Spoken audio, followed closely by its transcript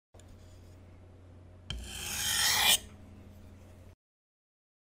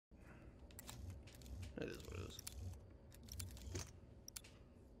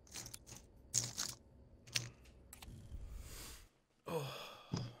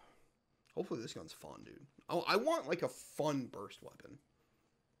Hopefully this gun's fun, dude. Oh, I want like a fun burst weapon.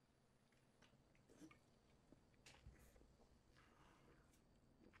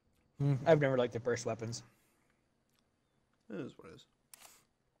 I've never liked the burst weapons. It is what it is.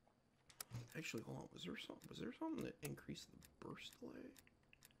 Actually, hold on. Was there something that increased the burst delay?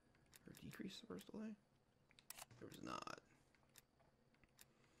 Or decreased the burst delay? There was not.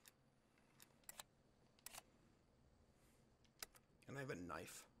 And I have a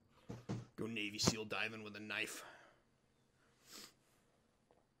knife. Go Navy SEAL diving with a knife.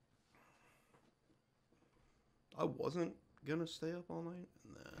 I wasn't gonna stay up all night,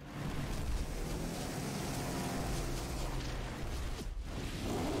 and then...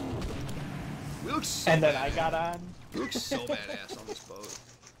 We look so and then badass. I got on. We look so badass on this boat.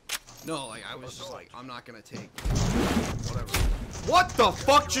 No, like, I was just like, I'm not gonna take... Whatever. What the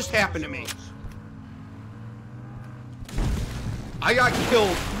fuck just happened to me? I got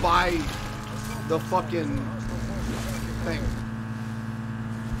killed by the fucking thing.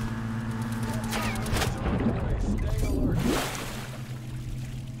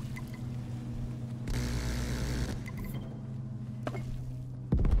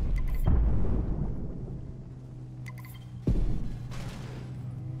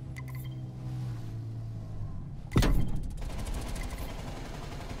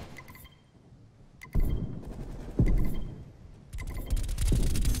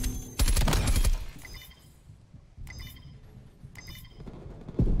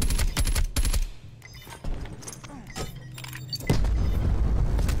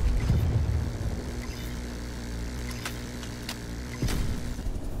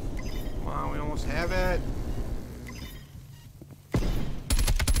 Wow, we almost have it. I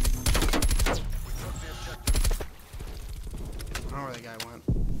don't know where that guy went.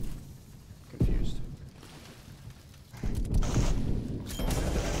 Confused. Can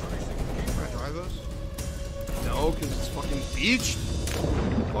I drive those? No, because it's fucking beach.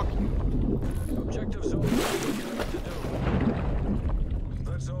 Fuck you. Objective zone.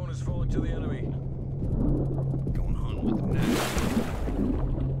 That zone is falling to the enemy. Going hunt with the net.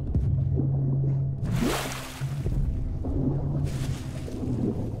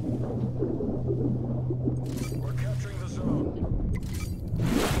 We're capturing the zone.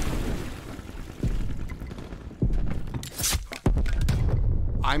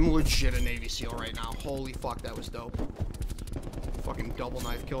 I'm legit a Navy SEAL right now. Holy fuck, that was dope. Fucking double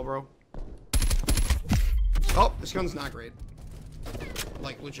knife kill, bro. Oh, this gun's not great.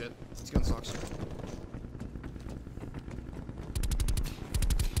 Like, legit. This gun sucks.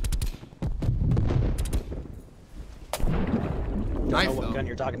 Don't Knife, know what though. gun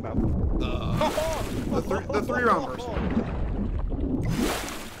you're talking about. The three round burst.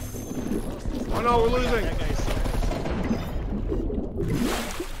 Oh no, we're losing. That guy's...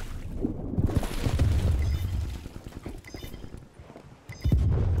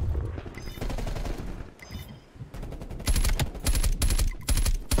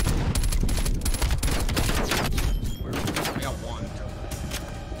 I got one.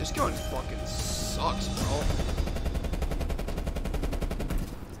 This gun fucking sucks, bro.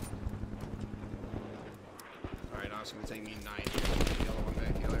 Alright, now it's gonna take me 9 to get the other one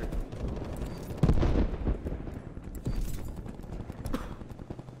back together.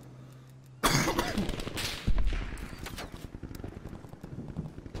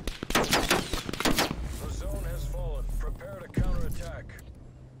 The zone has fallen. Prepare to counterattack.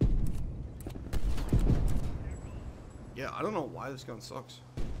 Yeah, I don't know why this gun sucks.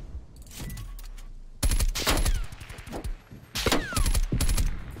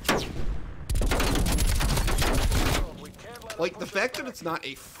 We can't let Like, the fact that it's not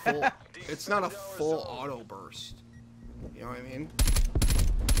a full... it's not a full auto burst. You know what I mean?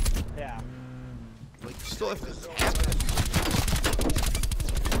 Yeah. Like, you still have to tap it.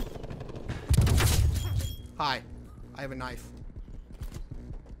 Hi. I have a knife.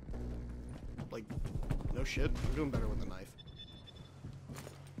 Like, no shit. I'm doing better with a knife.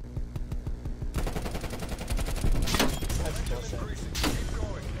 That's bullshit. keep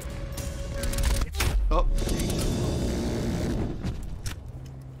going. Oh.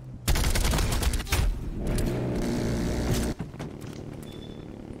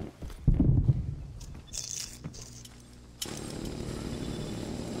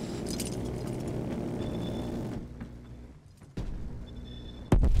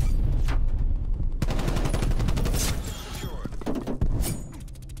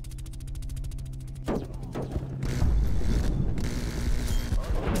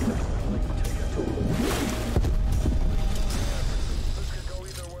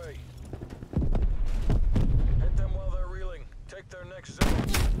 next zone.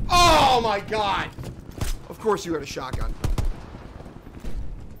 Oh my god! Of course you had a shotgun.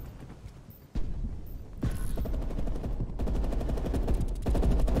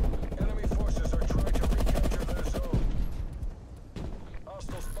 Enemy forces are trying to recapture their zone.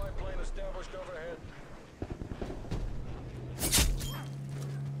 Hostile spy plane established overhead.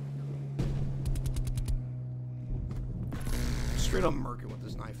 Straight up murking with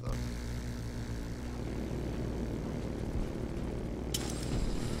this knife though.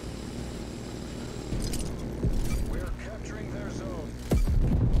 We're capturing their zone.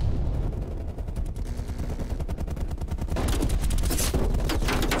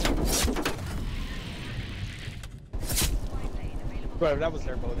 Bro, that was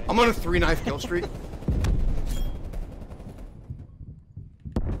their boat. I'm on a 3-knife kill streak.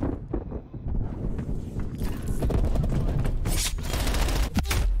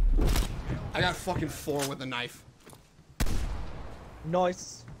 I got fucking 4 with a knife.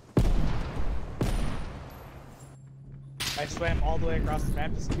 Nice. I swam all the way across the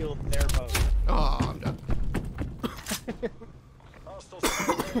map to steal their boat. Oh, I'm done. Hostile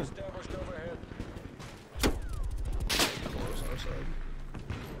spy plane established overhead. Close our side.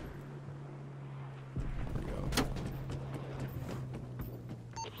 There we go.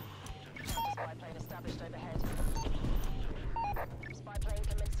 Spy plane established overhead. Spy plane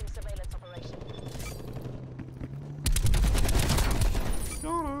commencing surveillance operation.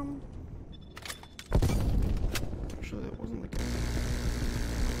 Got him. Actually, that wasn't the guy.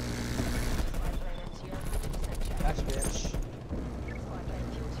 Spy plane MTO 50% check. That's a bitch. Spy plane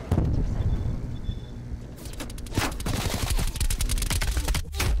fuel check 50%.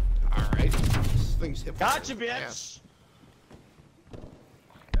 Alright. This thing's hit. Gotcha, Yeah. bitch!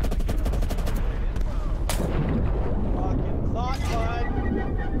 Fucking thought, bud.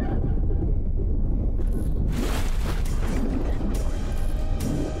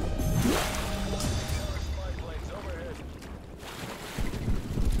 Spy planes overhead.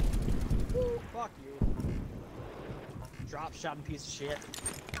 Woo, fuck you. Drop shotting piece of shit.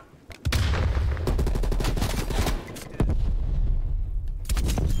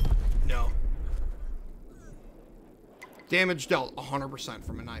 No. Damage dealt 100%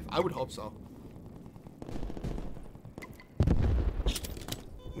 from a knife. I would hope so.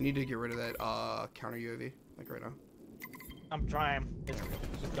 We need to get rid of that counter UAV, like right now. I'm trying. It's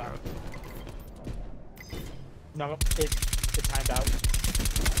done. No, it timed out.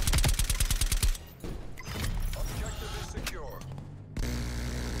 Objective is secure.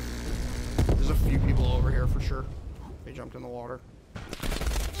 There's a few people over here for sure. They jumped in the water.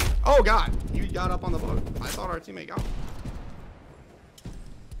 Oh god, you got up on the boat. I thought our teammate got.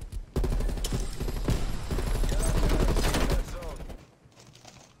 That zone.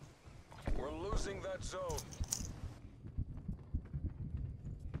 We're losing that zone.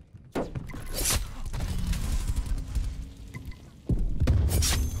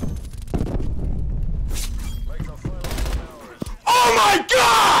 Make the final 10 hours. Oh my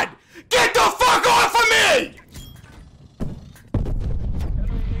god! Get the fuck off of me!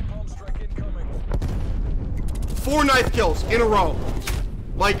 Enemy napalm strike incoming. 4 knife kills in a row.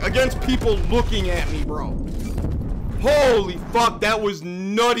 Like, against people looking at me, bro. Holy fuck, that was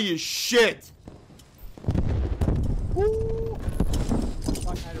nutty as shit. Woo!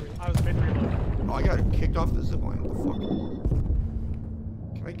 Fuck, I was mid-reload. Oh, I got kicked off the zipline. What the fuck?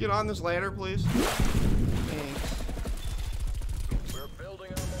 Can I get on this ladder, please? Thanks. We're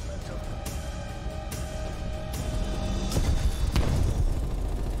building our momentum.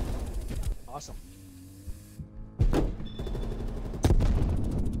 Awesome.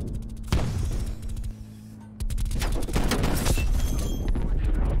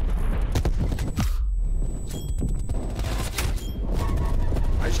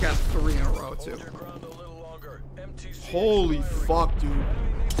 I just got 3 in a row, too. Hold your ground a little longer. MTC Holy expiring. fuck, dude.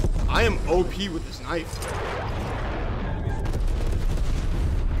 I am OP with this knife.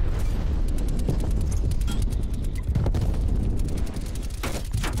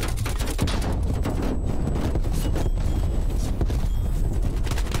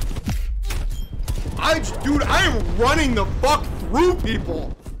 Dude, I am running the fuck through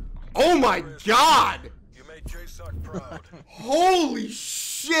people. Oh my god. You made JSOC proud. Holy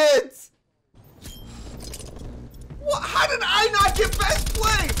shit. What? How did I not get best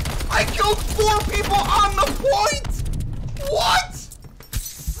play? I killed 4 people on the point. What?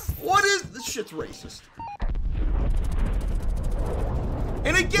 What is this? Shit's racist.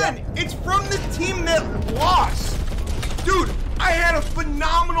 And again, it's from the team that lost. Dude, I had a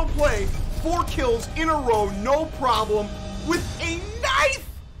phenomenal play. 4 kills in a row, no problem, with a knife!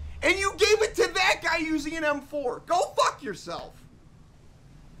 And you gave it to that guy using an M4. Go fuck yourself.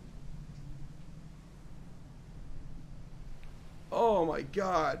 Oh my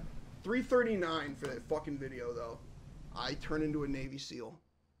god. 339 for that fucking video though. I turn into a Navy SEAL.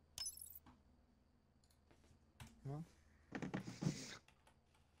 Well.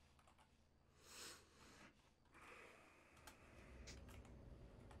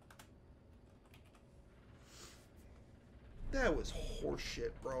 That was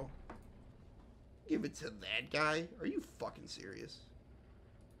horseshit, bro. Give it to that guy? Are you fucking serious?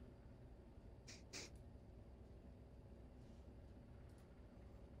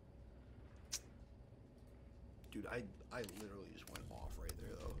 Dude, I literally just went off right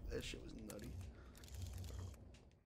there, though. That shit was